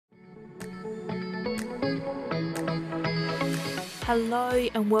Hello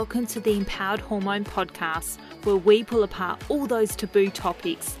and welcome to the Empowered Hormone Podcast, where we pull apart all those taboo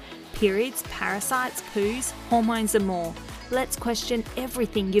topics: periods, parasites, poos, hormones and more. Let's question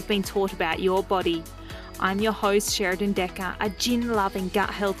everything you've been taught about your body. I'm your host, Sheridan Decker, a gin-loving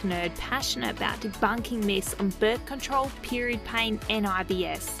gut health nerd passionate about debunking myths on birth control, period pain and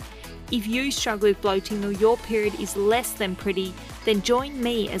IBS. If you struggle with bloating or your period is less than pretty, then join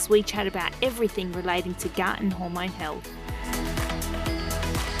me as we chat about everything relating to gut and hormone health.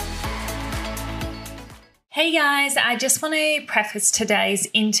 Hey guys, I just want to preface today's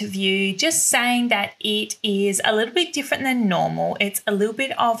interview just saying that it is a little bit different than normal. It's a little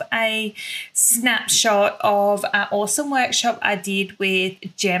bit of a snapshot of an awesome workshop I did with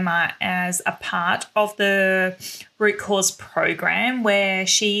Gemma as a part of the Root Cause program, where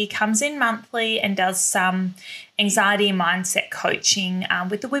she comes in monthly and does some anxiety and mindset coaching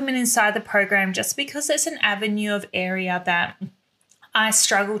with the women inside the program, just because it's an avenue of area that I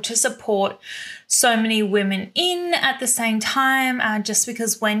struggle to support so many women in at the same time, just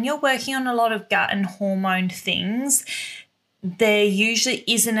because when you're working on a lot of gut and hormone things, there usually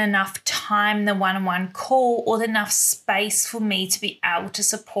isn't enough time, the one-on-one call, or enough space for me to be able to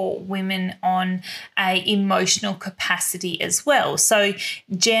support women on a emotional capacity as well. So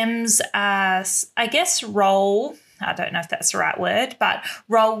Gem's, role, I don't know if that's the right word, but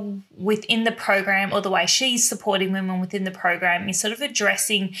role within the program, or the way she's supporting women within the program, is sort of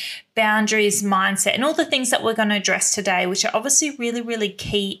addressing boundaries, mindset, and all the things that we're going to address today, which are obviously really, really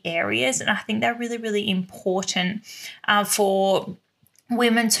key areas. And I think they're really, really important for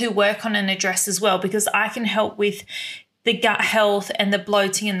women to work on and address as well, because I can help with the gut health and the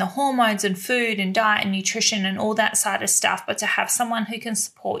bloating and the hormones and food and diet and nutrition and all that side of stuff. But to have someone who can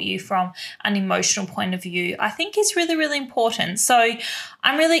support you from an emotional point of view, I think is really, really important. So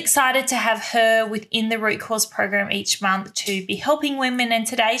I'm really excited to have her within the Root Cause program each month to be helping women. And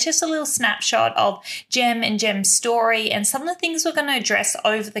today's just a little snapshot of Gem and Gem's story and some of the things we're going to address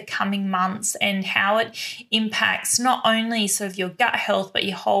over the coming months and how it impacts not only sort of your gut health, but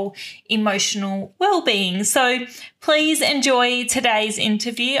your whole emotional well-being. So please enjoy today's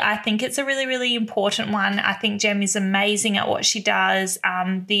interview. I think it's a really, really important one. I think Gem is amazing at what she does.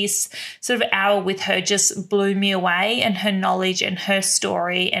 This sort of hour with her just blew me away, and her knowledge and her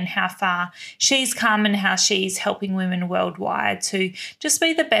story and how far she's come and how she's helping women worldwide to just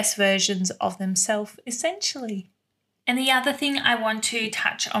be the best versions of themselves, essentially. And the other thing I want to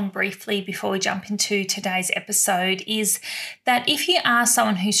touch on briefly before we jump into today's episode is that if you are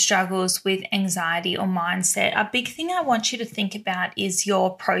someone who struggles with anxiety or mindset, a big thing I want you to think about is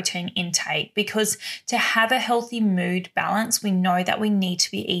your protein intake, because to have a healthy mood balance, we know that we need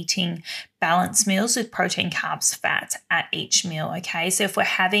to be eating balanced meals with protein, carbs, fats at each meal, okay? So if we're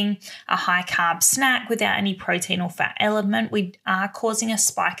having a high carb snack without any protein or fat element, we are causing a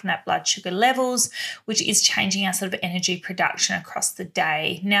spike in that blood sugar levels, which is changing our sort of energy production across the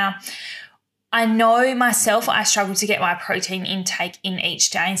day. Now, I know myself, I struggle to get my protein intake in each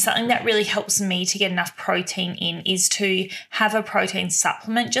day, and something that really helps me to get enough protein in is to have a protein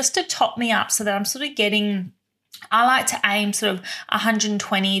supplement just to top me up, so that I'm sort of getting, I like to aim sort of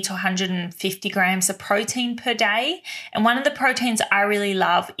 120 to 150 grams of protein per day. And one of the proteins I really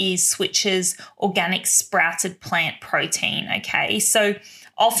love is Switch's organic sprouted plant protein, okay? So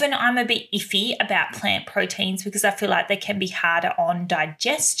often I'm a bit iffy about plant proteins because I feel like they can be harder on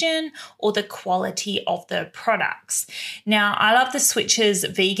digestion or the quality of the products. Now, I love the Switch's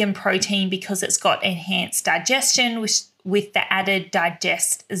vegan protein because it's got enhanced digestion with the added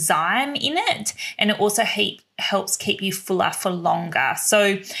digest zyme in it, and it also helps keep you fuller for longer.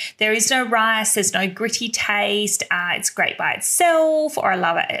 So there is no rice, there's no gritty taste. It's great by itself, or I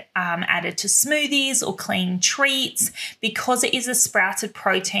love it added to smoothies or clean treats. Because it is a sprouted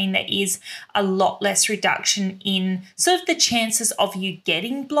protein, there is a lot less reduction in sort of the chances of you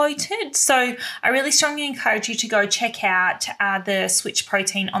getting bloated. So I really strongly encourage you to go check out the Switch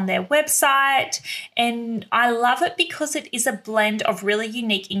protein on their website. And I love it because it is a blend of really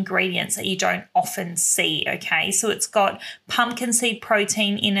unique ingredients that you don't often see, okay? So it's got pumpkin seed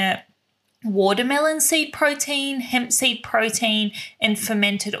protein in it, watermelon seed protein, hemp seed protein, and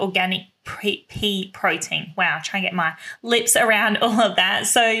fermented organic pea protein. Wow, trying to get my lips around all of that.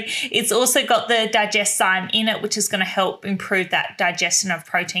 So it's also got the digest-zyme in it, which is going to help improve that digestion of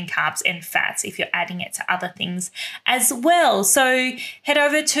protein, carbs, and fats if you're adding it to other things as well. So head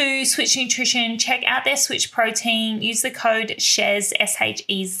over to Switch Nutrition, check out their Switch protein, use the code SHEZ,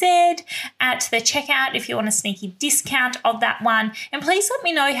 SHEZ, at the checkout if you want a sneaky discount of that one. And please let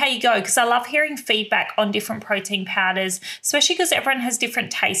me know how you go, because I love hearing feedback on different protein powders, especially because everyone has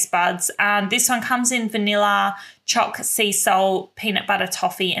different taste buds This one comes in vanilla, choc, sea salt, peanut butter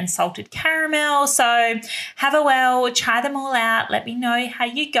toffee, and salted caramel. So have a whirl, try them all out. Let me know how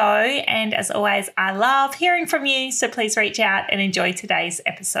you go. And as always, I love hearing from you. So please reach out and enjoy today's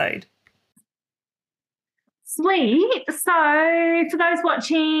episode. Sweet. So for those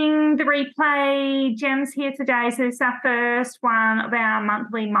watching the replay, Gem's here today. So this is our first one of our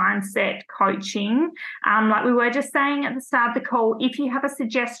monthly mindset coaching. Like we were just saying at the start of the call, if you have a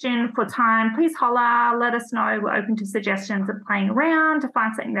suggestion for time, please holler, let us know. We're open to suggestions of playing around to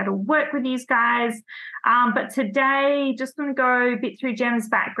find something that'll work with you guys. But today, just going to go a bit through Gem's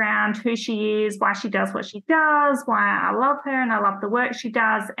background, who she is, why she does what she does, why I love her and I love the work she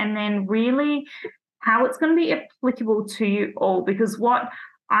does, and then really how it's going to be applicable to you all, because what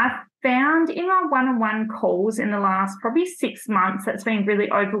I've found in my one-on-one calls in the last probably 6 months that's been really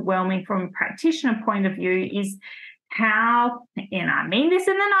overwhelming from a practitioner point of view is how, and I mean this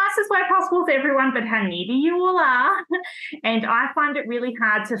in the nicest way possible to everyone, but how needy you all are. And I find it really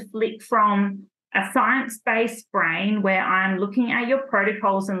hard to flip from a science-based brain where I'm looking at your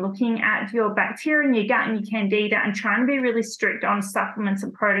protocols and looking at your bacteria and your gut and your candida and trying to be really strict on supplements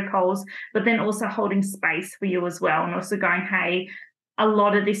and protocols, but then also holding space for you as well. And also going, hey, a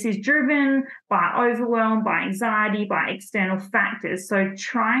lot of this is driven by overwhelm, by anxiety, by external factors. So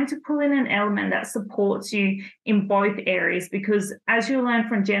trying to pull in an element that supports you in both areas, because as you'll learn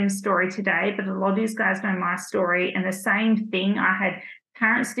from Gem's story today, but a lot of you guys know my story, and the same thing, I had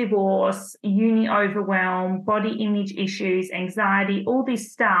parents' divorce, uni overwhelm, body image issues, anxiety, all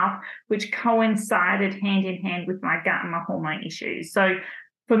this stuff, which coincided hand in hand with my gut and my hormone issues. So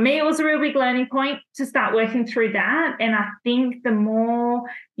for me, it was a real big learning point to start working through that. And I think the more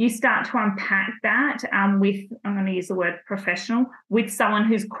you start to unpack that with, I'm going to use the word professional, with someone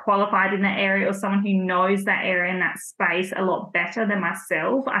who's qualified in that area or someone who knows that area and that space a lot better than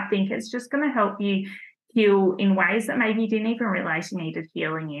myself, I think it's just going to help you heal in ways that maybe you didn't even realize you needed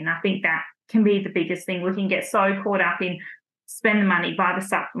healing in. I think that can be the biggest thing. We can get so caught up in spend the money, buy the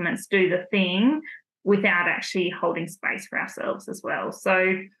supplements, do the thing without actually holding space for ourselves as well.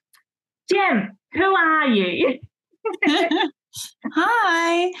 So, Gem, who are you?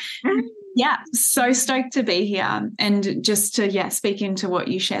 Hi. Yeah, so stoked to be here. And just to, speak into what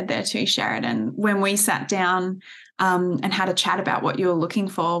you shared there too, Sheridan. When we sat down and had a chat about what you were looking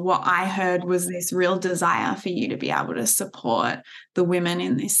for, what I heard was this real desire for you to be able to support the women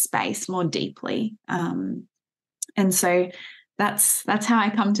in this space more deeply. And so that's how I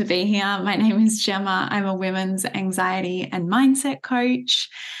come to be here. My name is Gemma. I'm a women's anxiety and mindset coach.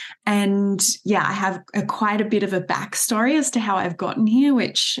 And I have quite a bit of a backstory as to how I've gotten here,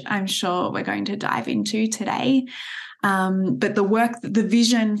 which I'm sure we're going to dive into today. But the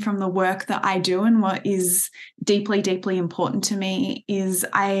vision from the work that I do and what is deeply, deeply important to me is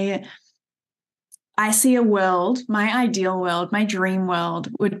I see a world, my ideal world, my dream world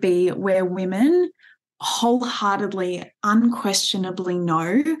would be where women wholeheartedly, unquestionably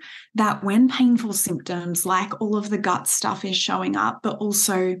know that when painful symptoms like all of the gut stuff is showing up, but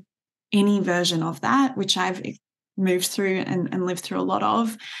also any version of that, which I've moved through and lived through a lot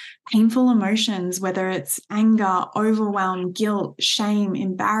of, painful emotions, whether it's anger, overwhelm, guilt, shame,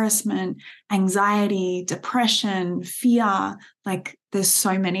 embarrassment, anxiety, depression, fear, like there's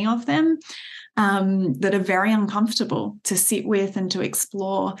so many of them that are very uncomfortable to sit with and to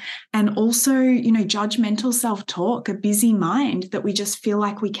explore. And also, judgmental self-talk, a busy mind that we just feel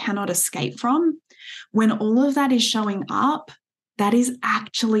like we cannot escape from. When all of that is showing up, that is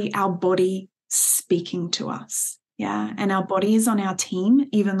actually our body speaking to us. Yeah. And our body is on our team,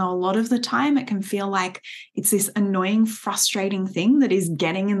 even though a lot of the time it can feel like it's this annoying, frustrating thing that is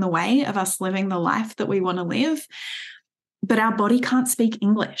getting in the way of us living the life that we want to live. But our body can't speak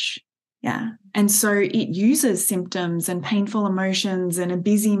English. Yeah. And so it uses symptoms and painful emotions and a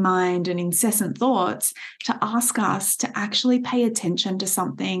busy mind and incessant thoughts to ask us to actually pay attention to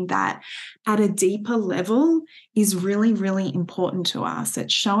something that at a deeper level is really, really important to us.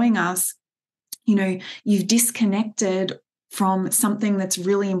 It's showing us, you've disconnected from something that's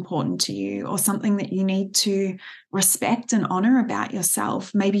really important to you or something that you need to respect and honor about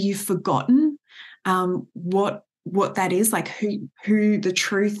yourself. Maybe you've forgotten what that is, like who the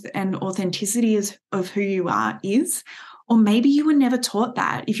truth and authenticity is of who you are is. Or maybe you were never taught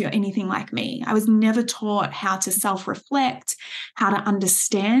that if you're anything like me. I was never taught how to self-reflect, how to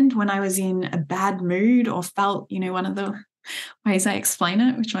understand when I was in a bad mood or felt, one of the ways I explain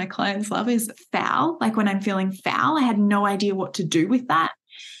it, which my clients love, is foul. Like when I'm feeling foul, I had no idea what to do with that.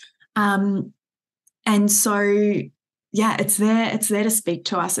 And so it's there to speak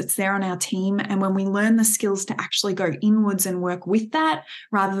to us. It's there on our team. And when we learn the skills to actually go inwards and work with that,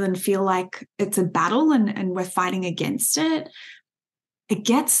 rather than feel like it's a battle and we're fighting against it, it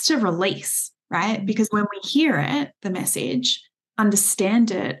gets to release, right? Because when we hear it, the message,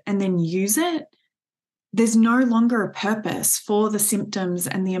 understand it, and then use it, there's no longer a purpose for the symptoms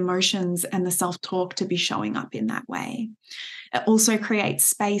and the emotions and the self-talk to be showing up in that way. It also creates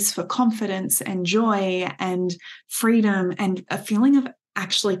space for confidence and joy and freedom and a feeling of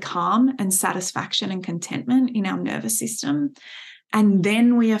actually calm and satisfaction and contentment in our nervous system. And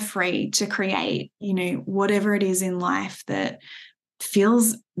then we are free to create, whatever it is in life that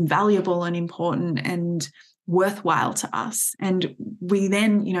feels valuable and important and worthwhile to us. And we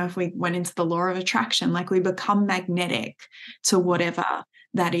then, if we went into the law of attraction, like we become magnetic to whatever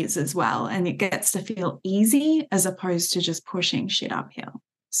that is as well. And it gets to feel easy as opposed to just pushing shit uphill.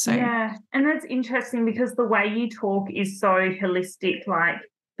 So yeah, and that's interesting because the way you talk is so holistic, like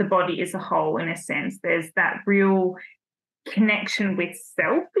the body as a whole, in a sense. There's that real connection with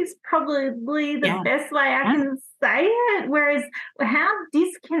self is probably the best way I can say it. Whereas how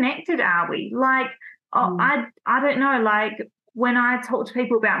disconnected are we? Like, I don't know, like when I talk to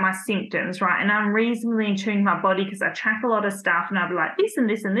people about my symptoms, right, and I'm reasonably in tune with my body because I track a lot of stuff and I'll be like, this and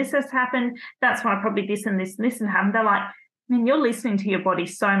this and this has happened. That's why probably this and this and this and happened. They're like, you're listening to your body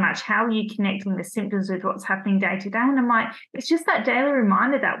so much. How are you connecting the symptoms with what's happening day to day? And I'm like, it's just that daily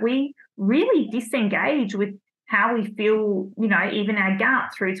reminder that we really disengage with how we feel, even our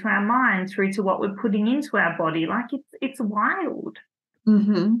gut, through to our mind, through to what we're putting into our body. Like it's wild.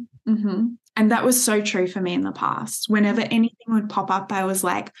 Mm-hmm. Mm-hmm. And that was so true for me in the past. Whenever anything would pop up, I was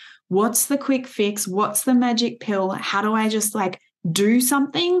like, what's the quick fix? What's the magic pill? How do I just do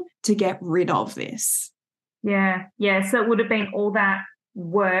something to get rid of this? Yeah. Yeah. So it would have been all that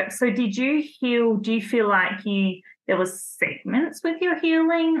work. So did you heal? Do you feel like there was segments with your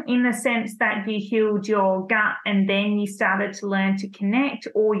healing, in the sense that you healed your gut and then you started to learn to connect,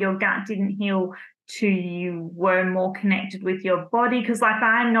 or your gut didn't heal to you were more connected with your body? Because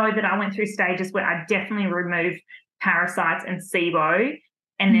I know that I went through stages where I definitely removed parasites and SIBO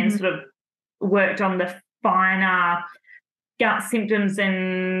and then sort of worked on the finer gut symptoms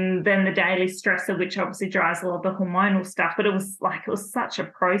and then the daily stressor, which obviously drives a lot of the hormonal stuff. But it was such a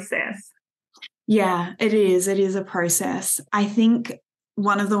process. Yeah, it is. It is a process. I think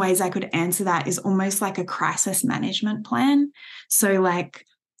one of the ways I could answer that is almost like a crisis management plan. So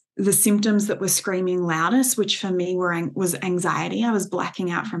the symptoms that were screaming loudest, which for me was anxiety. I was blacking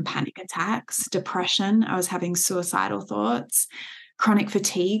out from panic attacks, depression. I was having suicidal thoughts, chronic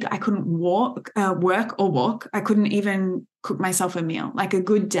fatigue. I couldn't work or walk. I couldn't even cook myself a meal. Like, a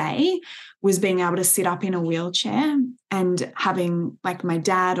good day was being able to sit up in a wheelchair and having my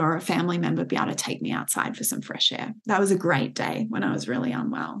dad or a family member be able to take me outside for some fresh air. That was a great day when I was really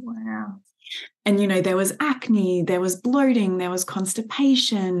unwell. Wow. And, there was acne, there was bloating, there was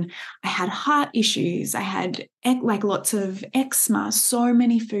constipation. I had heart issues. I had lots of eczema, so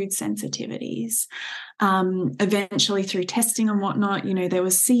many food sensitivities. Eventually through testing and whatnot, there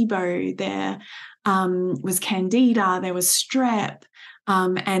was SIBO, there was candida, there was strep.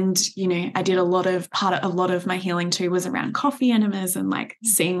 And, I did a lot of my healing too was around coffee enemas and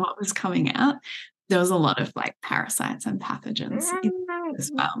seeing what was coming out. There was a lot of parasites and pathogens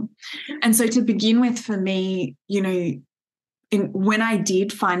as well. And so to begin with, for me, when I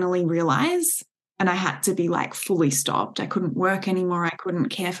did finally realize, and I had to be fully stopped, I couldn't work anymore, I couldn't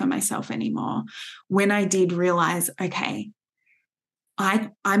care for myself anymore. When I did realize, okay,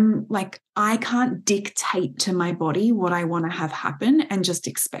 I can't dictate to my body what I want to have happen and just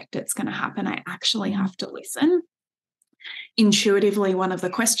expect it's going to happen. I actually have to listen. Intuitively, one of the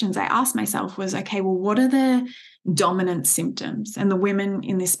questions I asked myself was, okay, well, what are the dominant symptoms? And the women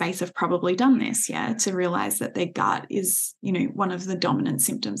in this space have probably done this, to realize that their gut is, one of the dominant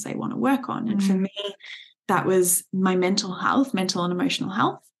symptoms they want to work on. And for me, that was my mental and emotional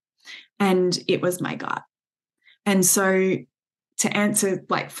health, and it was my gut. And so to answer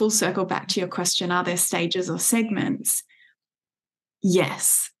full circle back to your question, are there stages or segments?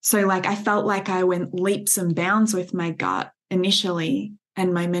 Yes. So I felt like I went leaps and bounds with my gut initially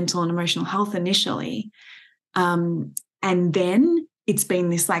and my mental and emotional health initially. And then it's been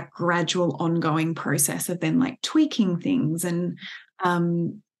this gradual ongoing process of then tweaking things and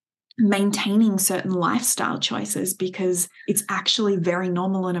maintaining certain lifestyle choices, because it's actually very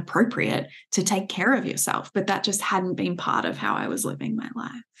normal and appropriate to take care of yourself. But that just hadn't been part of how I was living my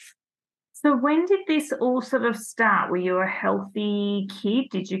life. So when did this all sort of start? Were you a healthy kid?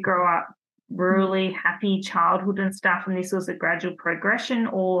 Did you grow up really happy childhood and stuff, and this was a gradual progression,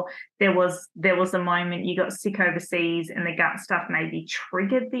 or there was a moment you got sick overseas and the gut stuff maybe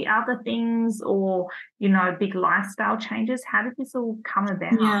triggered the other things, or, you know, big lifestyle changes? How did this all come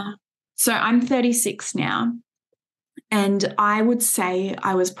about? Yeah. So I'm 36 now. And I would say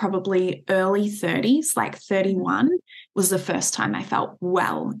I was probably early 30s, like 31 was the first time I felt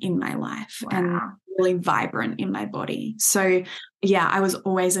well in my life. Wow. And really vibrant in my body. So yeah, I was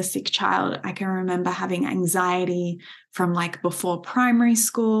always a sick child. I can remember having anxiety from like before primary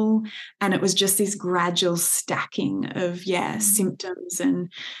school, and it was just this gradual stacking of symptoms.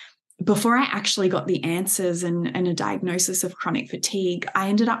 And before I actually got the answers and a diagnosis of chronic fatigue, I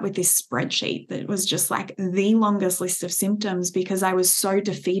ended up with this spreadsheet that was just like the longest list of symptoms, because I was so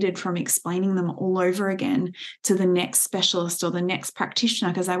defeated from explaining them all over again to the next specialist or the next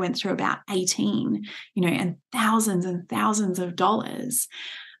practitioner, because I went through about 18, you know, and thousands of dollars.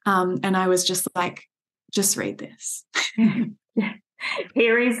 And I was just like, just read this. Yeah.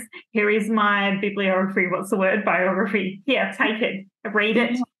 Here is my bibliography. What's the word? Biography. Yeah, take it, read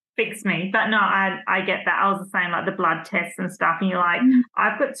it. Fix me. But no, I get that. I was the same, like the blood tests and stuff, and you're like,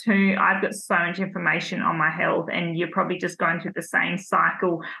 I've got so much information on my health, and you're probably just going through the same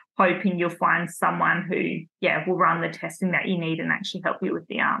cycle, hoping you'll find someone who will run the testing that you need and actually help you with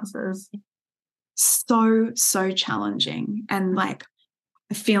the answers. So challenging, and like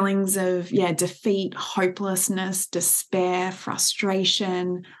feelings of defeat, hopelessness, despair,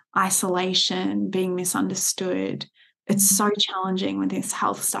 frustration, isolation, being misunderstood. It's so challenging when this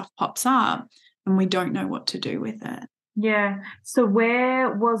health stuff pops up and we don't know what to do with it. Yeah. So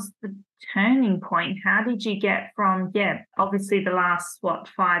where was the turning point? How did you get from, obviously the last,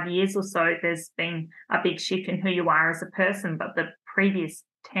 5 years or so, there's been a big shift in who you are as a person, but the previous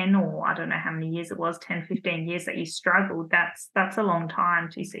 10, or I don't know how many years it was, 10, 15 years that you struggled, that's a long time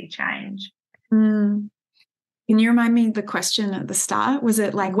to see change. Can you remind me the question at the start? Was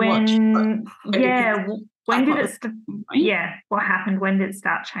it like when did it what happened? When did it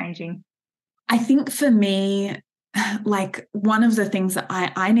start changing? I think for me, like one of the things that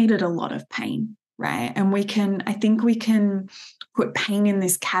I needed a lot of pain, right? And I think we can put pain in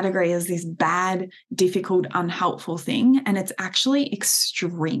this category as this bad, difficult, unhelpful thing. And it's actually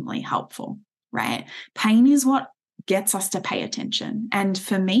extremely helpful, right? Pain is what gets us to pay attention. And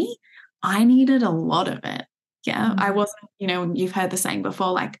for me, I needed a lot of it. Yeah, I wasn't, you've heard the saying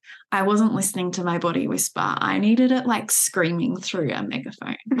before, like I wasn't listening to my body whisper. I needed it like screaming through a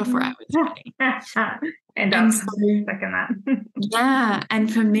megaphone before I was ready. And I'm second that. Yeah.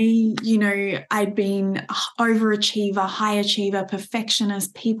 And for me, I'd been overachiever, high achiever,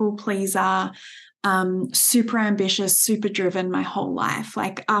 perfectionist, people pleaser, super ambitious, super driven my whole life.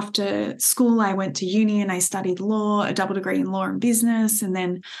 Like after school, I went to uni and I studied law, a double degree in law and business. And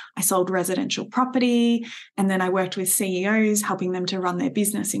then I sold residential property. And then I worked with CEOs, helping them to run their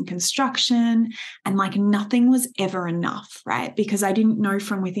business in construction. And like nothing was ever enough, right? Because I didn't know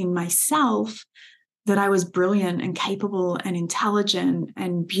from within myself that I was brilliant and capable and intelligent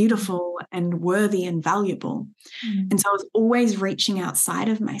and beautiful and worthy and valuable. And so I was always reaching outside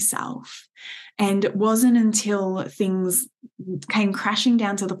of myself. And it wasn't until things came crashing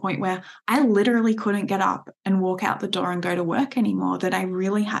down to the point where I literally couldn't get up and walk out the door and go to work anymore that I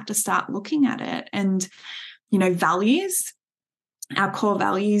really had to start looking at it. And, values, our core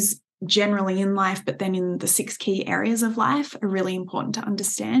values generally in life, but then in the 6 key areas of life are really important to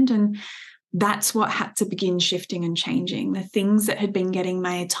understand. And that's what had to begin shifting and changing. The things that had been getting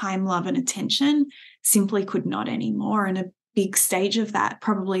my time, love, and attention simply could not anymore. And a big stage of that,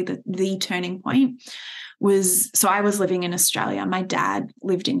 probably the turning point, was, so I was living in Australia. My dad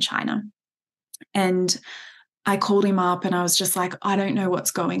lived in China. And I called him up and I was just like, I don't know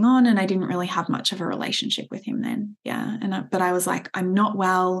what's going on. And I didn't really have much of a relationship with him then. Yeah. But I was like, I'm not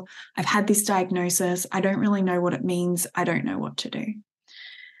well. I've had this diagnosis. I don't really know what it means. I don't know what to do.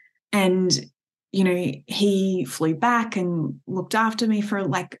 And, he flew back and looked after me for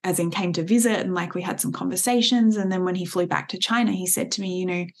as in came to visit, and we had some conversations. And then when he flew back to China, he said to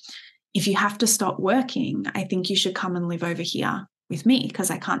me, if you have to stop working, I think you should come and live over here with me because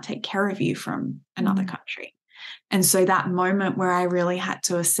I can't take care of you from another country. And so that moment where I really had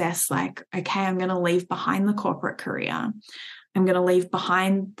to assess okay, I'm going to leave behind the corporate career. I'm going to leave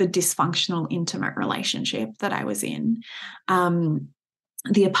behind the dysfunctional, intimate relationship that I was in.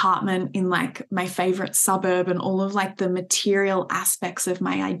 The apartment in my favorite suburb and all of the material aspects of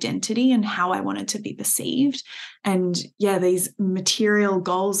my identity and how I wanted to be perceived. And these material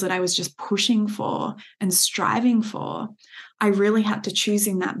goals that I was just pushing for and striving for, I really had to choose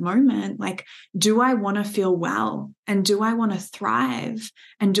in that moment, like, do I want to feel well? And do I want to thrive?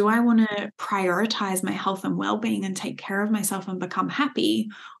 And do I want to prioritize my health and well-being and take care of myself and become happy?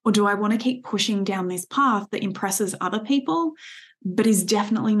 Or do I want to keep pushing down this path that impresses other people, but is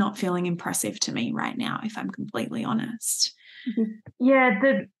definitely not feeling impressive to me right now, if I'm completely honest? Yeah,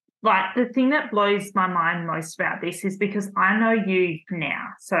 the thing that blows my mind most about this is because I know you now.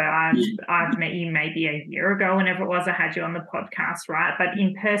 So I've met you maybe a year ago, whenever it was I had you on the podcast, right? But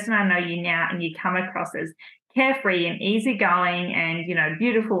in person, I know you now, and you come across as carefree and easygoing and, you know,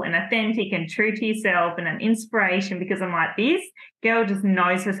 beautiful and authentic and true to yourself and an inspiration, because I'm like, this girl just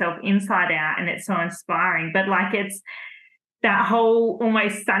knows herself inside out, and it's so inspiring. But like, it's that whole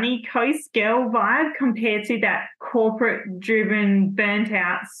almost sunny coast girl vibe compared to that corporate driven, burnt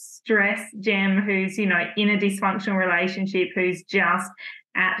out, stressed Gem who's, you know, in a dysfunctional relationship, who's just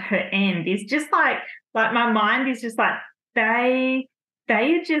at her end. Is just like my mind is just like, they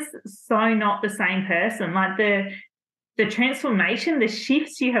are just so not the same person. Like the transformation, the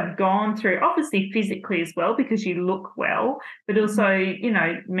shifts you have gone through, obviously physically as well, because you look well, but also, you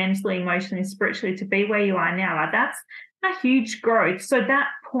know, mentally, emotionally, spiritually, to be where you are now, like that's a huge growth. So that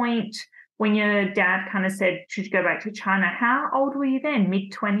point when your dad kind of said, should you go back to China, how old were you then?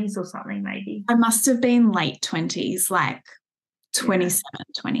 Mid-20s or something maybe? I must have been late 20s, like 27,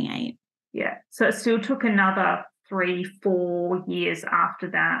 28. Yeah. So it still took another 3-4 years after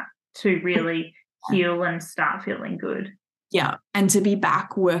that to really heal and start feeling good. Yeah. And to be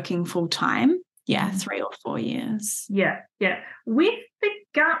back working full time, 3 or 4 years. Yeah. With the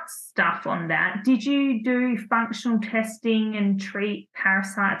gut stuff on that, did you do functional testing and treat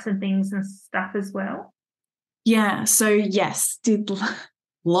parasites and things and stuff as well? Yeah. So yes, did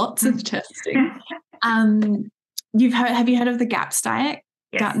lots of testing. Have you heard of the GAPS diet?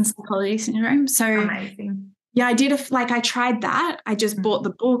 Yes. Gut and Psychology Syndrome. So amazing. Yeah, I did. I tried that. I just bought the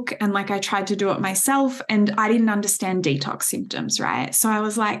book and I tried to do it myself, and I didn't understand detox symptoms, right? So I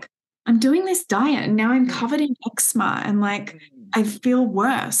was like, I'm doing this diet and now I'm covered in eczema and I feel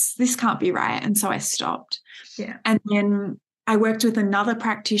worse. This can't be right. And so I stopped. Yeah. And then I worked with another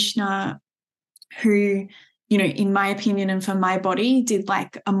practitioner who, you know, in my opinion and for my body, did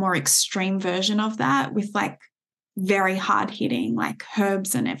a more extreme version of that with very hard hitting,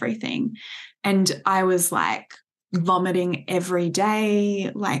 herbs and everything. And I was vomiting every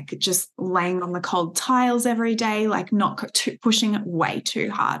day, just laying on the cold tiles every day, not pushing it way too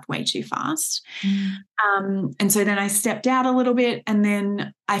hard, way too fast. And so then I stepped out a little bit, and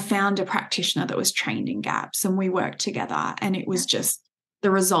then I found a practitioner that was trained in GAPS, and we worked together, and it was just,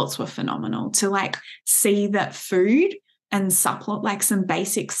 the results were phenomenal to see that food and some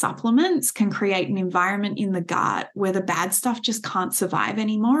basic supplements can create an environment in the gut where the bad stuff just can't survive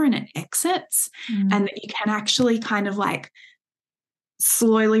anymore and it exits, and that you can actually kind of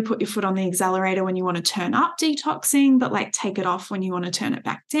slowly put your foot on the accelerator when you want to turn up detoxing, but take it off when you want to turn it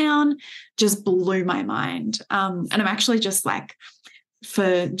back down. Just blew my mind. And I'm actually just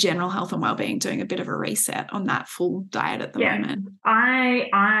for general health and well-being doing a bit of a reset on that full diet at the moment.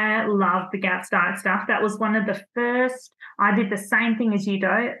 I love the GAPS diet stuff. That was one of the first. I did the same thing as you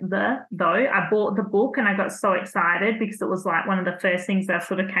though. I bought the book and I got so excited because it was one of the first things that I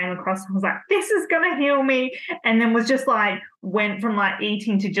sort of came across. I was like, this is going to heal me. And then was just went from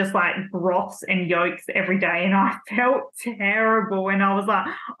eating to just broths and yolks every day. And I felt terrible. And I was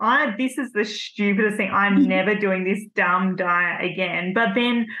like, this is the stupidest thing. I'm never doing this dumb diet again. But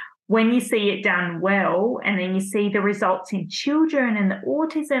then when you see it done well, and then you see the results in children and the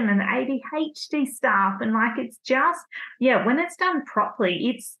autism and the ADHD stuff, and it's just, when it's done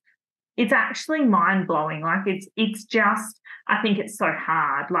properly, it's actually mind-blowing. It's just, I think it's so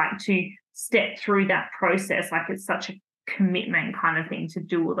hard, to step through that process. It's such a commitment kind of thing to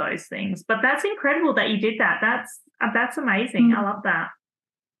do all those things. But that's incredible that you did that. That's amazing. I love that.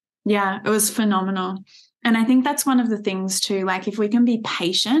 Yeah, it was phenomenal. And I think that's one of the things too, if we can be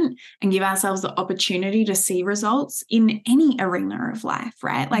patient and give ourselves the opportunity to see results in any arena of life,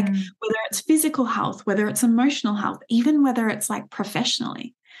 right? Whether it's physical health, whether it's emotional health, even whether it's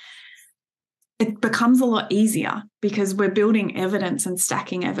professionally, it becomes a lot easier because we're building evidence and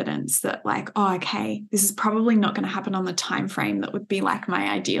stacking evidence that okay, this is probably not going to happen on the time frame that would be my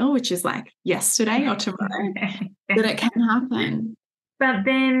ideal, which is yesterday or tomorrow, but it can happen. But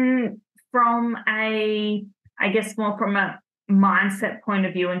then from a mindset point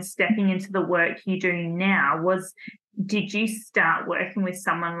of view and stepping into the work you do now, did you start working with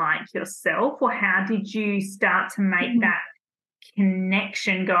someone like yourself, or how did you start to make that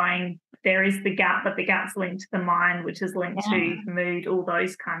connection going, there is the gut, but the gut's linked to the mind, which is linked to mood, all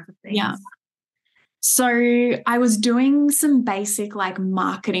those kinds of things? So I was doing some basic like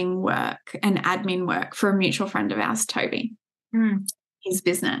marketing work and admin work for a mutual friend of ours, Toby, his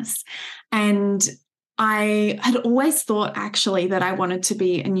business. And I had always thought actually that I wanted to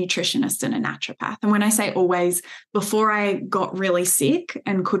be a nutritionist and a naturopath. And when I say always, before I got really sick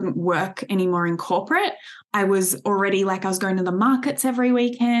and couldn't work anymore in corporate, I was already like, I was going to the markets every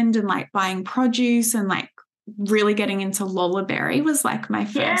weekend and like buying produce and like really getting into Lollaberry was like my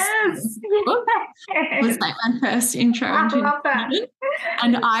first book. It was like my first intro. I love that.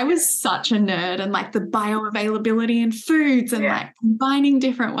 And I was such a nerd and like the bioavailability in foods and like combining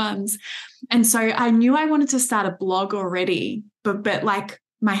different ones. And so I knew I wanted to start a blog already, but like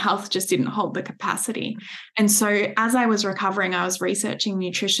my health just didn't hold the capacity. And so as I was recovering, I was researching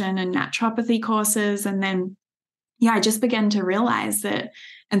nutrition and naturopathy courses. And then, I just began to realize that,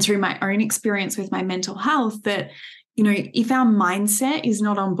 and through my own experience with my mental health, that, if our mindset is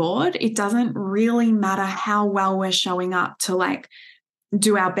not on board, it doesn't really matter how well we're showing up to like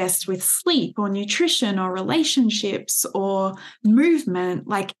do our best with sleep or nutrition or relationships or movement.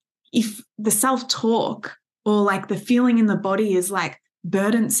 Like if the self-talk or like the feeling in the body is like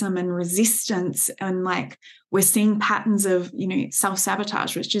burdensome and resistance, and like we're seeing patterns of,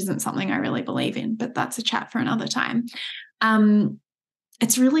 self-sabotage, which isn't something I really believe in, but that's a chat for another time.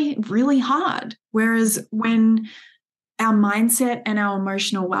 It's really, really hard. Whereas when our mindset and our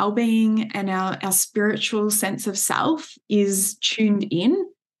emotional well-being and our spiritual sense of self is tuned in,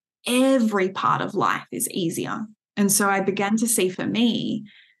 every part of life is easier. And so I began to see for me,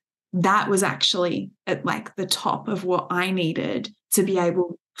 that was actually at like the top of what I needed to be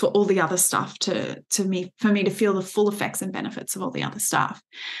able for all the other stuff for me to feel the full effects and benefits of all the other stuff.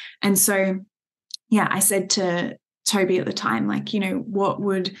 And so, I said to Toby at the time, like,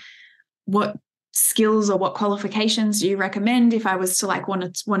 what skills or what qualifications do you recommend if I was to like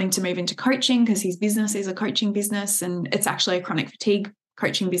wanting to move into coaching, because his business is a coaching business and it's actually a chronic fatigue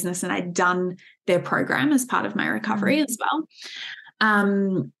coaching business, and I'd done their program as part of my recovery as well.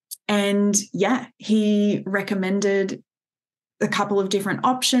 And he recommended a couple of different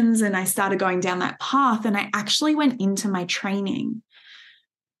options, and I started going down that path, and I actually went into my training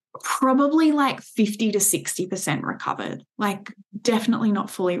probably like 50 to 60% recovered, like definitely not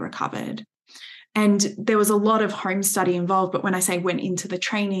fully recovered. And there was a lot of home study involved, but when I say went into the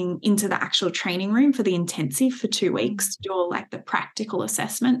training, into the actual training room for the intensive for 2 weeks, to do all like the practical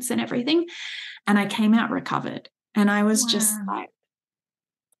assessments and everything, and I came out recovered. And I was just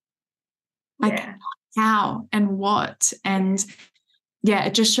like how and what? And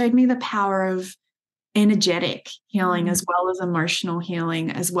it just showed me the power of energetic healing as well as emotional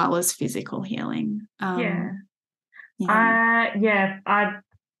healing, as well as physical healing. I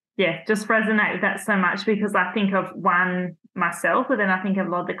just resonate with that so much, because I think of one myself, but then I think of a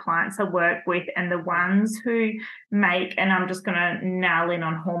lot of the clients I work with and the ones who make, and I'm just going to nail in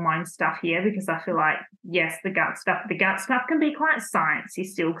on hormone stuff here, because I feel like, yes, the gut stuff can be quite sciencey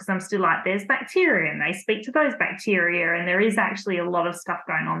still, because I'm still like, there's bacteria and they speak to those bacteria, and there is actually a lot of stuff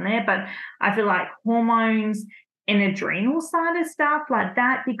going on there. But I feel like hormones and adrenal side of stuff like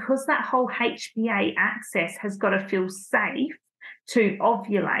that, because that whole HPA axis has got to feel safe to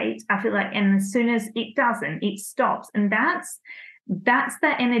ovulate, I feel like, and as soon as it doesn't, it stops. And that's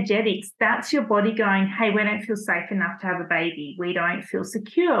the energetics. That's your body going, hey, we don't feel safe enough to have a baby. We don't feel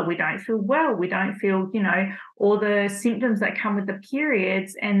secure. We don't feel well. We don't feel, all the symptoms that come with the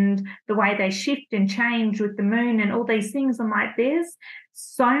periods and the way they shift and change with the moon and all these things. I'm like, there's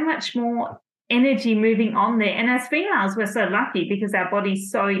so much more energy moving on there. And as females, we're so lucky because our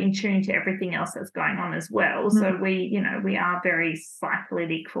body's so in tune to everything else that's going on as well. So we are very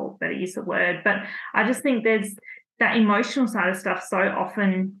cyclic, for better use of word. But I just think there's that emotional side of stuff so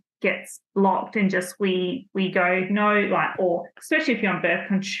often gets blocked, and just we go, no, like, or especially if you're on birth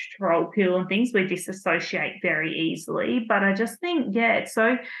control pill and things, we disassociate very easily. But I just think, it's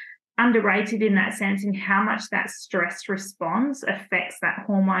so underrated in that sense, in how much that stress response affects that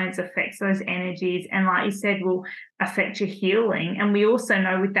hormones, affects those energies, and like you said, will affect your healing. And we also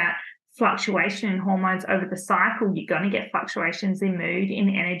know with that fluctuation in hormones over the cycle, you're going to get fluctuations in mood, in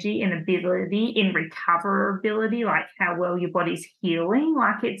energy, in ability, in recoverability, like how well your body's healing.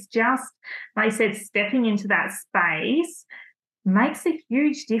 Like, it's just, like you said, stepping into that space makes a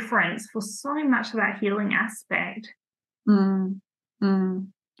huge difference for so much of that healing aspect.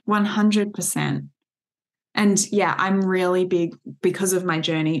 100%. And I'm really big, because of my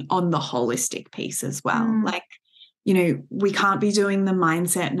journey, on the holistic piece as well. Like, we can't be doing the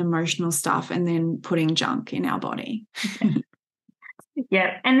mindset and emotional stuff and then putting junk in our body.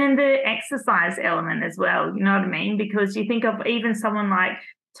 Yeah. And then the exercise element as well, you know what I mean? Because you think of even someone like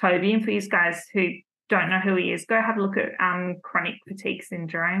Toby, and for you guys who don't know who he is, go have a look at chronic fatigue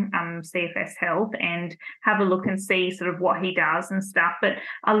syndrome, CFS Health, and have a look and see sort of what he does and stuff. But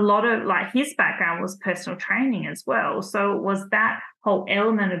a lot of, like, his background was personal training as well. So it was that whole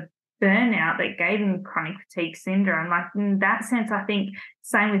element of burnout that gave him chronic fatigue syndrome. Like, in that sense, I think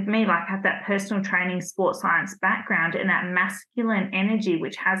same with me, like, I have that personal training, sports science background and that masculine energy,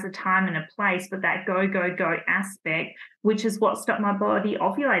 which has a time and a place, but that go, go, go aspect, which is what stopped my body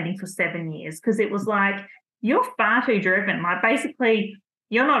ovulating for 7 years, because it was like, you're far too driven. Like, basically,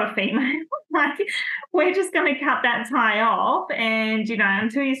 you're not a female. Like, we're just going to cut that tie off. And, you know,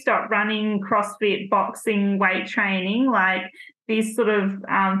 until you start running, CrossFit, boxing, weight training, like, this sort of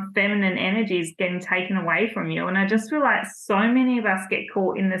feminine energy is getting taken away from you. And I just feel like so many of us get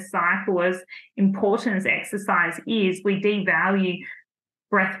caught in this cycle. As important as exercise is, we devalue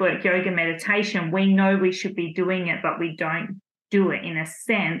breathwork, yoga, meditation. We know we should be doing it, but we don't do it in a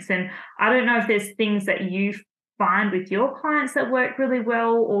sense. And I don't know if there's things that you find with your clients that work really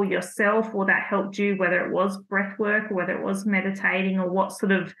well, or yourself, or that helped you, whether it was breathwork or whether it was meditating, or what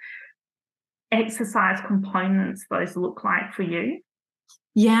sort of exercise components those look like for you?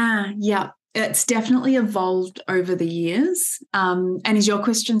 Yeah. It's definitely evolved over the years. And is your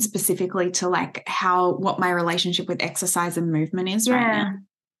question specifically to like what my relationship with exercise and movement is right now?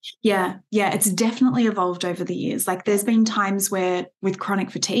 Yeah, it's definitely evolved over the years. Like, there's been times where with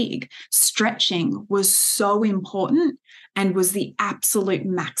chronic fatigue, stretching was so important and was the absolute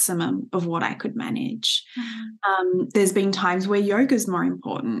maximum of what I could manage. There's been times where yoga is more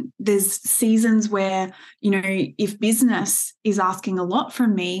important. There's seasons where, you know, if business is asking a lot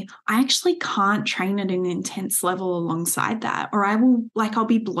from me, I actually can't train at an intense level alongside that, or I'll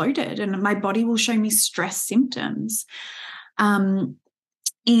be bloated and my body will show me stress symptoms.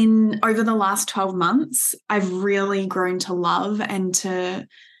 Over the last 12 months, I've really grown to love and to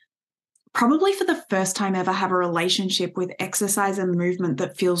probably for the first time ever have a relationship with exercise and movement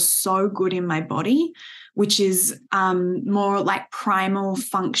that feels so good in my body, which is more like primal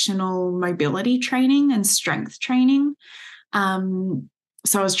functional mobility training and strength training.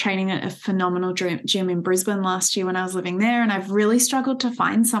 So I was training at a phenomenal gym in Brisbane last year when I was living there, and I've really struggled to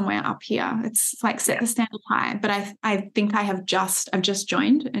find somewhere up here. It's like set the standard high, but I think I've just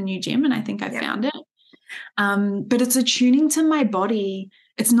joined a new gym, and I think I found it. But it's attuning to my body.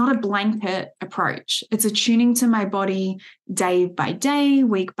 It's not a blanket approach. It's attuning to my body day by day,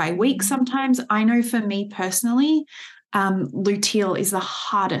 week by week. Sometimes I know for me personally, luteal is the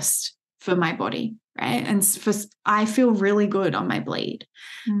hardest for my body. Right. And I feel really good on my bleed.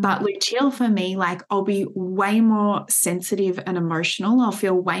 But luteal for me, like, I'll be way more sensitive and emotional. I'll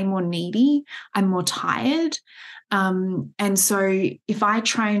feel way more needy. I'm more tired. And so if I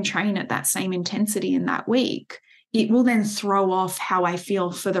try and train at that same intensity in that week, it will then throw off how I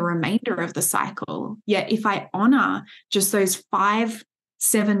feel for the remainder of the cycle. Yet if I honor just those 5-7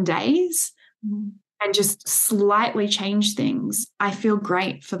 days and just slightly change things, I feel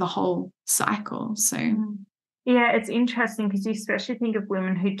great for the whole cycle. So yeah, it's interesting because you especially think of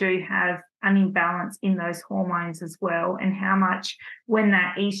women who do have an imbalance in those hormones as well, and how much when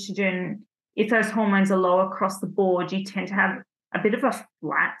that estrogen, if those hormones are low across the board, you tend to have a bit of a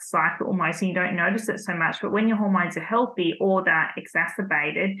flat cycle almost, and you don't notice it so much. But when your hormones are healthy or that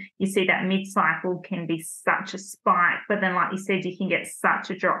exacerbated, you see that mid-cycle can be such a spike. But then, like you said, you can get such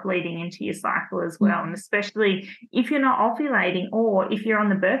a drop leading into your cycle as well. And especially if you're not ovulating, or if you're on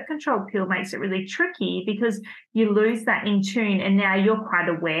the birth control pill, makes it really tricky because you lose that in tune. And now you're quite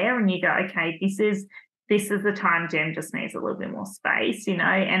aware and you go, okay, this is the time Gem just needs a little bit more space, you know.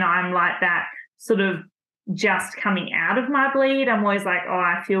 And I'm like that sort of just coming out of my bleed. I'm always like, oh,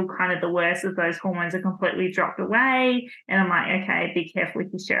 I feel kind of the worst as those hormones are completely dropped away. And I'm like, okay, be careful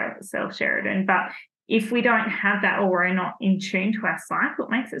with yourself, Sheridan. But if we don't have that, or we're not in tune to our cycle,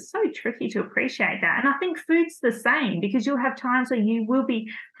 it makes it so tricky to appreciate that. And I think food's the same, because you'll have times where you will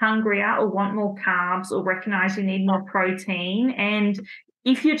be hungrier or want more carbs or recognize you need more protein. And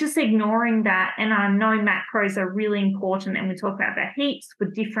if you're just ignoring that, and I know macros are really important and we talk about the heaps for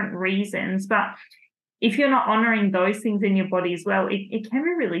different reasons, but if you're not honoring those things in your body as well, it can be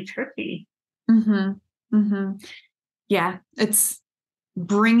really tricky. Yeah, it's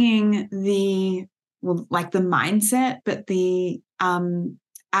bringing the mindset, but the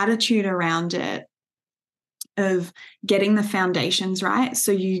attitude around it of getting the foundations right.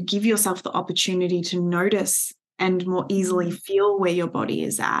 So you give yourself the opportunity to notice and more easily feel where your body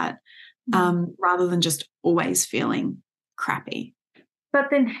is at, rather than just always feeling crappy. But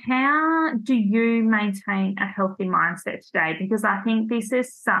then how do you maintain a healthy mindset today? Because I think this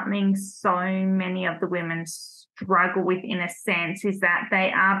is something so many of the women struggle with, in a sense, is that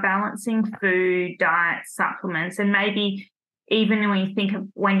they are balancing food, diet, supplements, and maybe even when you think of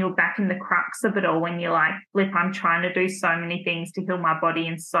when you're back in the crux of it all, when you're like, Flip, I'm trying to do so many things to heal my body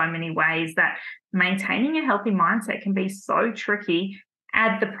in so many ways, that maintaining a healthy mindset can be so tricky.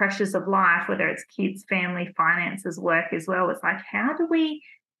 Add the pressures of life, whether it's kids, family, finances, work as well. It's like,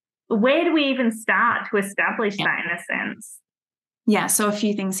 where do we even start to establish that, in a sense? Yeah, so a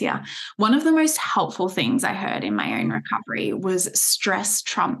few things here. One of the most helpful things I heard in my own recovery was stress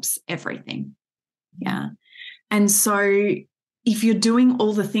trumps everything. Yeah. And so if you're doing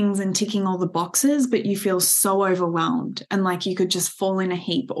all the things and ticking all the boxes, but you feel so overwhelmed and like you could just fall in a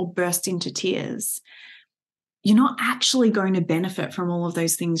heap or burst into tears, you're not actually going to benefit from all of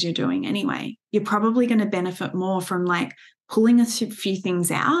those things you're doing anyway. You're probably going to benefit more from like pulling a few things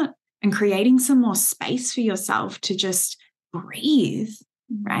out and creating some more space for yourself to just breathe,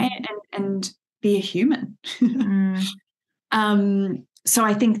 right? And be a human. So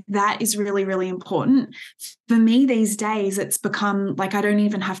I think that is really, really important. For me these days, it's become like I don't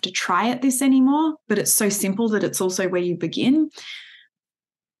even have to try at this anymore, but it's so simple that it's also where you begin.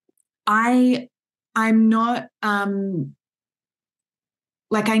 I'm not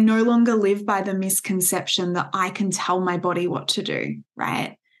like I no longer live by the misconception that I can tell my body what to do,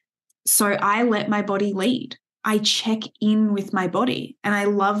 right? So I let my body lead. I check in with my body, and I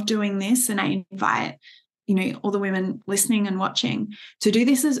love doing this, and I invite, all the women listening and watching to do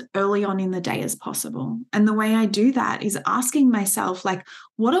this as early on in the day as possible. And the way I do that is asking myself, like,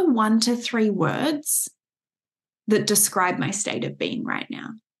 what are 1 to 3 words that describe my state of being right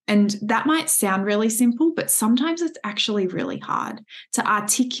now? And that might sound really simple, but sometimes it's actually really hard to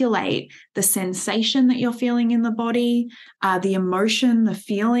articulate the sensation that you're feeling in the body, the emotion, the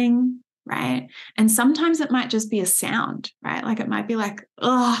feeling, right? And sometimes it might just be a sound, right? Like it might be like,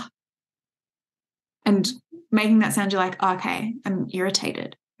 ugh. And making that sound, you're like, okay, I'm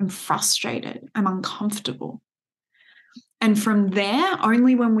irritated, I'm frustrated, I'm uncomfortable. And from there,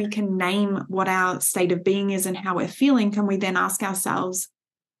 only when we can name what our state of being is and how we're feeling, can we then ask ourselves,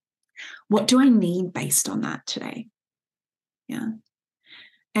 what do I need based on that today? Yeah.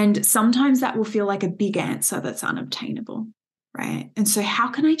 And sometimes that will feel like a big answer that's unobtainable, right? And so how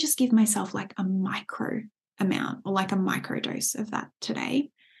can I just give myself like a micro amount or like a micro dose of that today?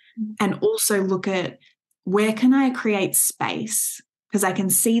 And also look at where can I create space? Because I can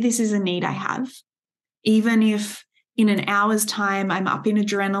see this is a need I have. Even if in an hour's time I'm up in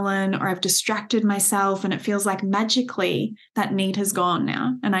adrenaline or I've distracted myself and it feels like magically that need has gone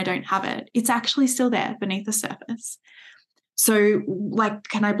now and I don't have it, it's actually still there beneath the surface. So like,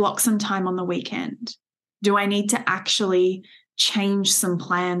 can I block some time on the weekend? Do I need to actually change some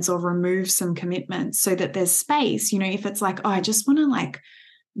plans or remove some commitments so that there's space? If it's like, oh, I just want to like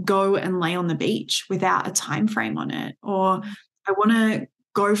go and lay on the beach without a time frame on it, or I want to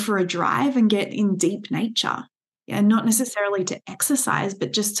go for a drive and get in deep nature. Yeah, not necessarily to exercise,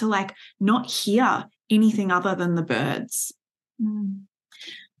 but just to like not hear anything other than the birds.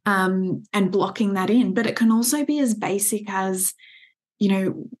 And blocking that in. But it can also be as basic as,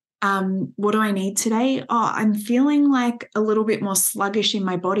 what do I need today? Oh, I'm feeling like a little bit more sluggish in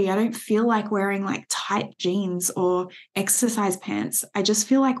my body. I don't feel like wearing like tight jeans or exercise pants. I just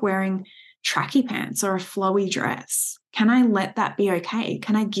feel like wearing tracky pants or a flowy dress. Can I let that be okay?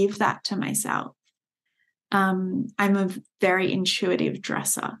 Can I give that to myself? I'm a very intuitive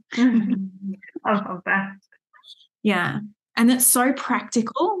dresser. I love that. Yeah. And it's so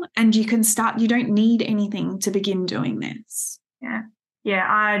practical, and you don't need anything to begin doing this. Yeah. Yeah.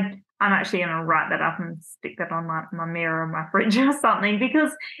 I'm actually going to write that up and stick that on like my mirror or my fridge or something,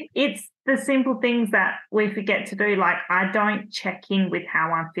 because it's the simple things that we forget to do. Like I don't check in with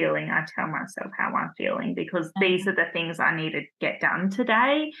how I'm feeling. I tell myself how I'm feeling, because these are the things I need to get done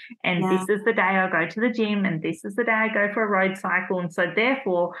today. And this is the day I go to the gym, and this is the day I go for a road cycle. And so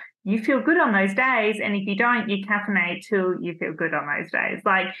therefore you feel good on those days. And if you don't, you caffeinate till you feel good on those days.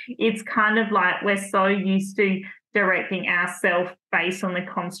 Like it's kind of like we're so used to directing ourselves based on the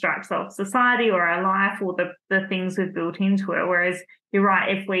constructs of society or our life or the things we've built into it. Whereas you're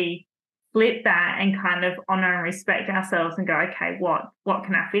right, if we flip that and kind of honor and respect ourselves and go, okay, what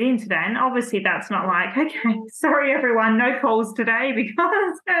can I fit in today? And obviously that's not like, okay, sorry everyone, no calls today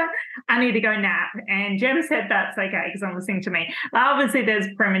because I need to go nap. And Jem said that's okay because I'm listening to me. Obviously there's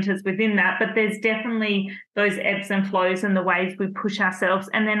parameters within that, but there's definitely those ebbs and flows and the ways we push ourselves.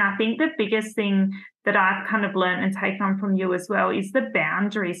 And then I think the biggest thing that I've kind of learned and taken on from you as well is the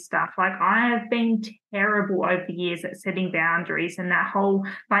boundary stuff. Like, I have been terrible over the years at setting boundaries, and that whole,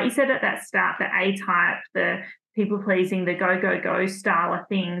 like you said at that start, the A-type, the people pleasing, the go, go, go style of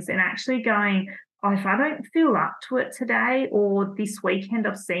things, and actually going, oh, if I don't feel up to it today or this weekend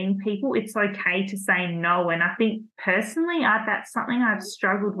of seeing people, it's okay to say no. And I think personally, that's something I've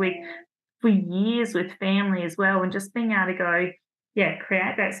struggled with for years with family as well, and just being able to go, yeah,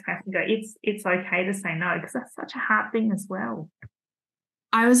 create that space and go, it's okay to say no, because that's such a hard thing as well.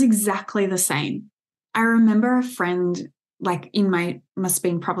 I was exactly the same. I remember a friend, like in must have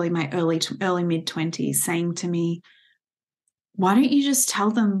been probably my early mid-20s, saying to me, why don't you just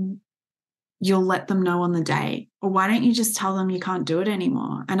tell them you'll let them know on the day? Or why don't you just tell them you can't do it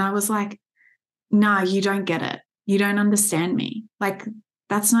anymore? And I was like, no, you don't get it. You don't understand me. Like,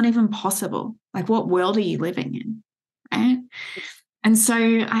 that's not even possible. Like, what world are you living in? Right? And so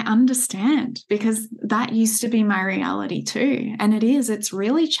I understand, because that used to be my reality too. And it's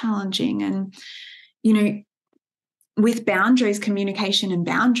really challenging. And, you know, with boundaries, communication and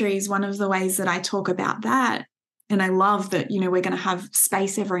boundaries, one of the ways that I talk about that, and I love that, you know, we're going to have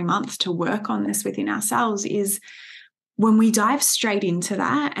space every month to work on this within ourselves, is when we dive straight into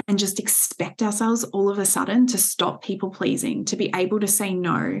that and just expect ourselves all of a sudden to stop people pleasing, to be able to say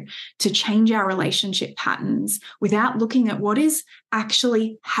no, to change our relationship patterns without looking at what is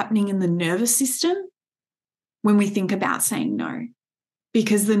actually happening in the nervous system when we think about saying no.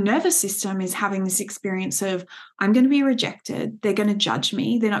 Because the nervous system is having this experience of, I'm going to be rejected. They're going to judge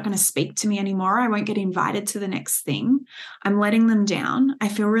me. They're not going to speak to me anymore. I won't get invited to the next thing. I'm letting them down. I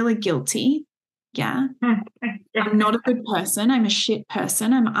feel really guilty. Yeah. I'm not a good person. I'm a shit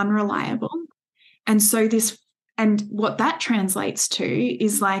person. I'm unreliable. And so and what that translates to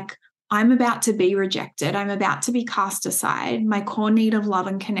is like, I'm about to be rejected. I'm about to be cast aside. My core need of love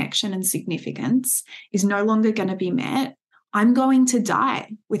and connection and significance is no longer going to be met. I'm going to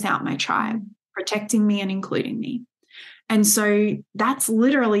die without my tribe protecting me and including me. And so that's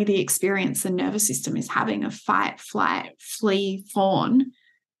literally the experience the nervous system is having, of fight, flight, flee, fawn.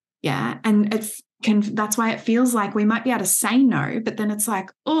 Yeah. And that's why it feels like we might be able to say no, but then it's like,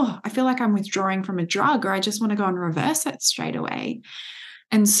 oh, I feel like I'm withdrawing from a drug, or I just want to go and reverse it straight away.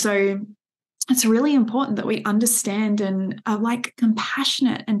 And so it's really important that we understand and are like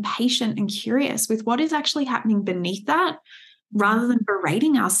compassionate and patient and curious with what is actually happening beneath that, rather than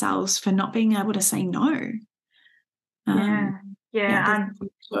berating ourselves for not being able to say no. Yeah.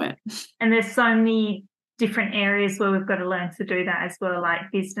 And there's so many different areas where we've got to learn to do that as well, like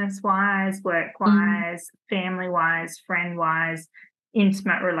business-wise, work-wise, family-wise, friend-wise,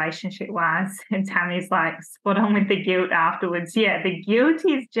 intimate relationship-wise. And Tammy's like, spot on with the guilt afterwards. Yeah, the guilt's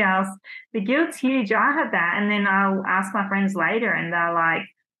huge. I had that. And then I'll ask my friends later and they're like,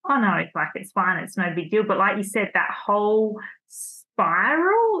 oh, no, it's fine. It's no big deal. But like you said, that whole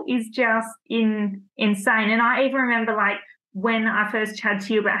spiral is just insane. And I even remember, like, when I first chatted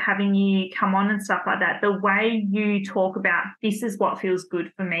to you about having you come on and stuff like that, the way you talk about, this is what feels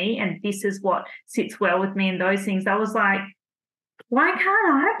good for me and this is what sits well with me and those things, I was like, why can't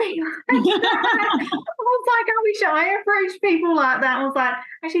I be like that? I was like, I wish I approached people like that. I was like,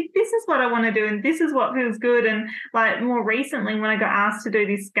 actually, this is what I want to do and this is what feels good. And like more recently, when I got asked to do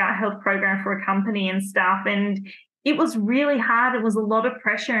this gut health program for a company and stuff, and it was really hard. It was a lot of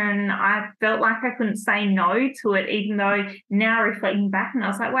pressure and I felt like I couldn't say no to it, even though now reflecting back, and I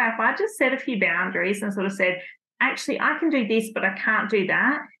was like, wow, if I just set a few boundaries and sort of said, actually, I can do this, but I can't do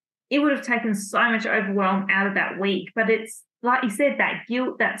that, it would have taken so much overwhelm out of that week. But it's like you said, that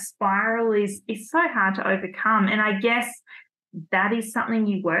guilt, that spiral is so hard to overcome. And I guess that is something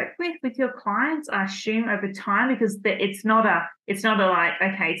you work with your clients, I assume, over time, because it's not a like,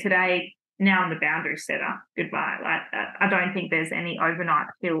 okay, today, now I'm the boundary setter, goodbye. Like, I don't think there's any overnight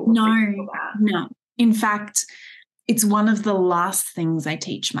pill. No. In fact, it's one of the last things I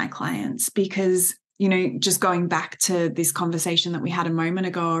teach my clients, because, you know, just going back to this conversation that we had a moment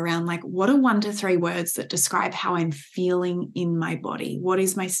ago around, like, what are 1 to 3 words that describe how I'm feeling in my body? What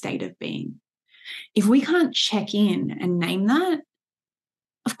is my state of being? If we can't check in and name that,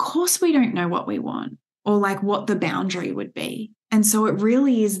 of course we don't know what we want or like what the boundary would be. And so it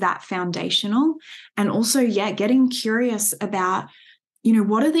really is that foundational. And also, getting curious about, you know,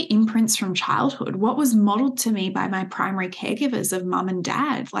 what are the imprints from childhood? What was modeled to me by my primary caregivers of mum and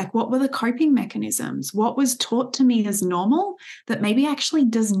dad? Like, what were the coping mechanisms? What was taught to me as normal that maybe actually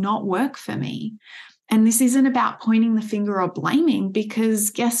does not work for me? And this isn't about pointing the finger or blaming, because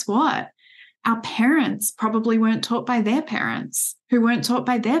guess what? our parents probably weren't taught by their parents, who weren't taught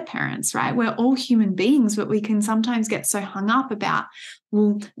by their parents, right? We're all human beings, but we can sometimes get so hung up about,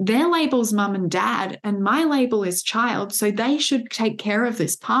 well, their label's mum and dad, and my label is child, so they should take care of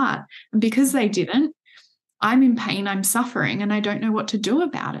this part. And because they didn't, I'm in pain, I'm suffering, and I don't know what to do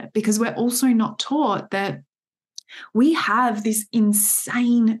about it, because we're also not taught that we have this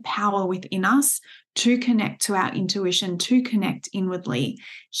insane power within us to connect to our intuition, to connect inwardly,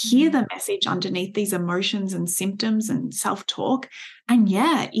 hear the message underneath these emotions and symptoms and self-talk. And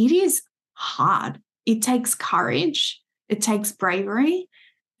yeah, it is hard. It takes courage. It takes bravery.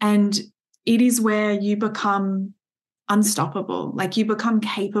 And it is where you become unstoppable. Like, you become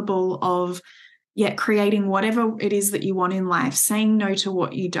capable of creating whatever it is that you want in life, saying no to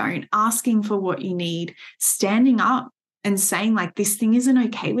what you don't, asking for what you need, standing up and saying, like, this thing isn't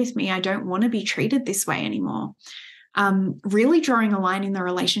okay with me. I don't want to be treated this way anymore. Really drawing a line in the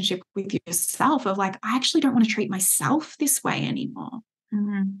relationship with yourself of, like, I actually don't want to treat myself this way anymore.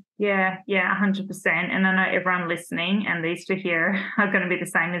 Mm-hmm. Yeah, 100%. And I know everyone listening and these two here are going to be the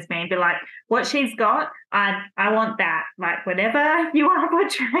same as me and be like, what she's got, I want that. Like, whatever you want to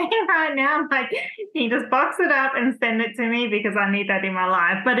portray right now, like, you just box it up and send it to me, because I need that in my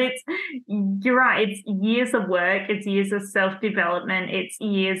life. But you're right, it's years of work, it's years of self-development, it's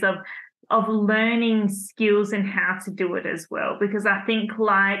years of learning skills and how to do it as well. Because I think,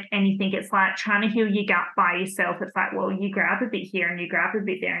 like anything, it's like trying to heal your gut by yourself. It's like, well, you grab a bit here and you grab a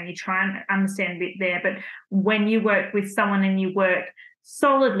bit there and you try and understand a bit there. But when you work with someone and you work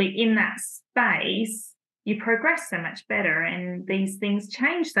solidly in that space, you progress so much better, and these things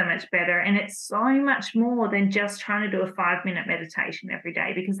change so much better. And it's so much more than just trying to do a 5-minute meditation every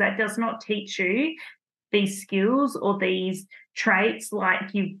day, because that does not teach you these skills or these traits like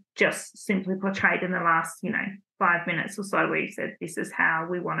you've just simply portrayed in the last 5 minutes or so, where you said, this is how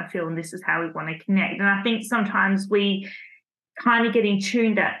we want to feel and this is how we want to connect. And I think sometimes we kind of get in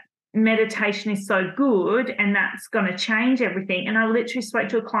tune that meditation is so good and that's going to change everything. And I literally spoke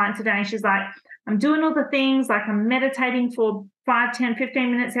to a client today and she's like, I'm doing all the things, like I'm meditating for 5, 10,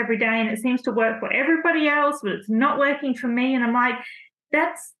 15 minutes every day, and it seems to work for everybody else, but it's not working for me. And I'm like,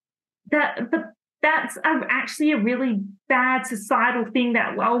 that's actually a really bad societal thing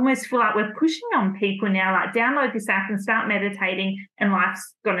that I almost feel like we're pushing on people now, like, download this app and start meditating and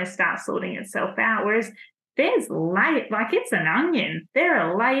life's going to start sorting itself out. Whereas there's like, it's an onion. There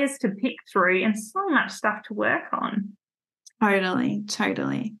are layers to pick through and so much stuff to work on.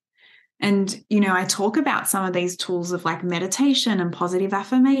 Totally. And, I talk about some of these tools of, like, meditation and positive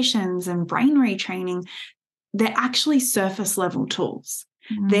affirmations and brain retraining. They're actually surface level tools.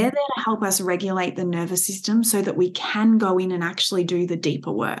 They're there to help us regulate the nervous system so that we can go in and actually do the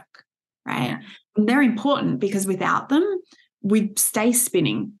deeper work, right? And they're important because without them, we'd stay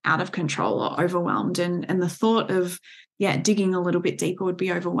spinning out of control or overwhelmed. And the thought of, digging a little bit deeper would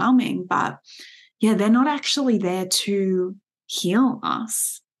be overwhelming. But, they're not actually there to heal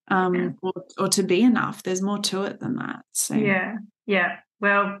us or to be enough. There's more to it than that. So Yeah.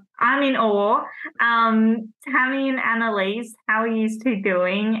 Well, I'm in awe. Tammy and Annalise, how are you two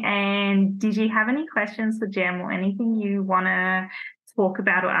doing? And did you have any questions for Gem or anything you want to talk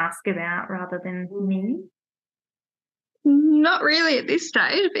about or ask about rather than me? Not really at this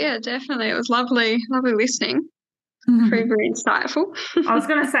stage, but yeah, definitely. It was lovely listening. Very, very insightful. I was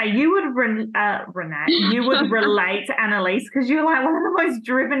going to say, you would Renee, you would relate to Annalise, because you're like one of the most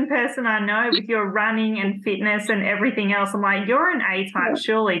driven person I know with your running and fitness and everything else. I'm like, you're an A-type,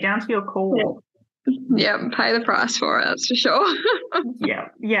 surely, down to your core. Yeah, pay the price for it, that's for sure.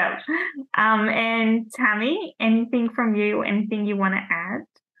 Yeah. And Tammy, anything from you or anything you want to add?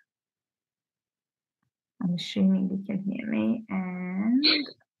 I'm assuming you can hear me, and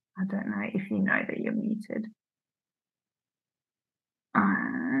I don't know if you know that you're muted.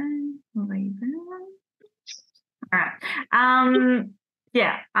 Leave it. All right.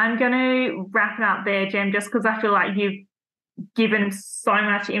 I'm going to wrap it up there, Gem, just because I feel like you've given so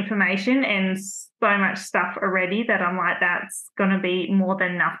much information and so much stuff already that I'm like, that's going to be more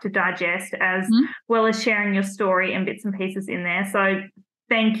than enough to digest, as well as sharing your story and bits and pieces in there. So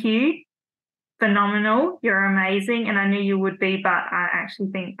thank you. Phenomenal. You're amazing. And I knew you would be, but I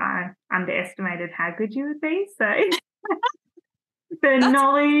actually think I underestimated how good you would be. So the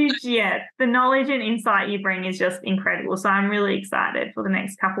knowledge and insight you bring is just incredible. So I'm really excited for the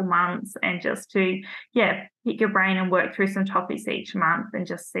next couple months and just to, pick your brain and work through some topics each month and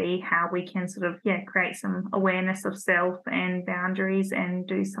just see how we can sort of, create some awareness of self and boundaries and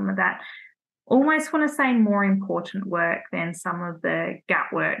do some of that. Almost want to say more important work than some of the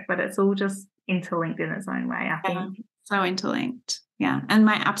gut work, but it's all just interlinked in its own way, I think. So interlinked. Yeah. And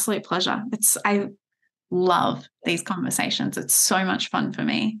my absolute pleasure. I love these conversations. It's so much fun for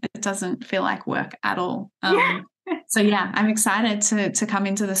me. It doesn't feel like work at all. So yeah, I'm excited to come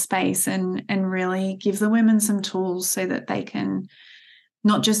into the space and really give the women some tools so that they can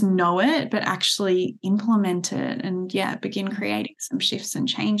not just know it, but actually implement it and begin creating some shifts and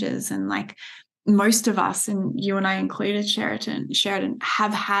changes. And like most of us, and you and I included, Sheridan,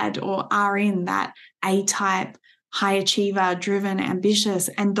 have had or are in that A-type, high achiever, driven, ambitious,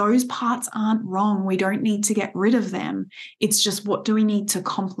 and those parts aren't wrong. We don't need to get rid of them. It's just, what do we need to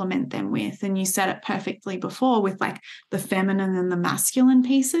complement them with? And you said it perfectly before with like the feminine and the masculine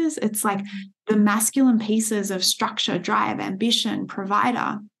pieces. It's like the masculine pieces of structure, drive, ambition,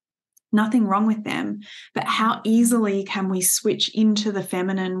 provider, nothing wrong with them, but how easily can we switch into the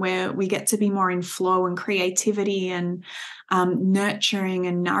feminine where we get to be more in flow and creativity and nurturing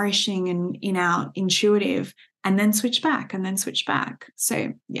and nourishing and in our intuitive, and then switch back and then switch back.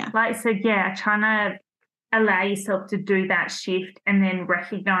 So, yeah. Trying to allow yourself to do that shift and then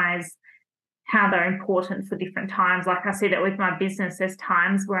recognize how they're important for different times. Like I see that with my business, there's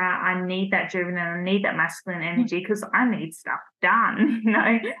times where I need that driven and I need that masculine energy because I need stuff done,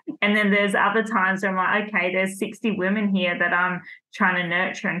 And then there's other times where I'm like, okay, there's 60 women here that I'm trying to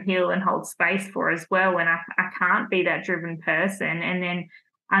nurture and heal and hold space for as well, and I can't be that driven person. And then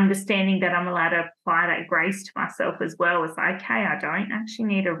understanding that I'm allowed to apply that grace to myself as well. It's like, okay, I don't actually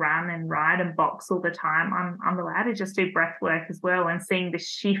need to run and ride and box all the time. I'm allowed to just do breath work as well, and seeing the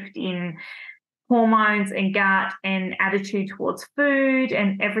shift in hormones and gut and attitude towards food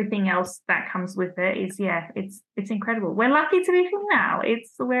and everything else that comes with it is, it's incredible. We're lucky to be female.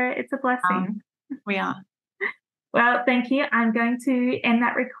 It's a blessing. We are. Well, thank you. I'm going to end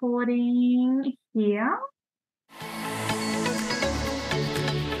that recording here.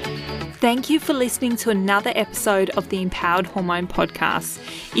 Thank you for listening to another episode of the Empowered Hormone Podcast.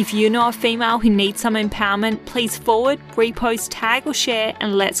 If you know a female who needs some empowerment, please forward, repost, tag or share,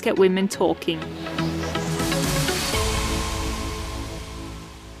 and let's get women talking.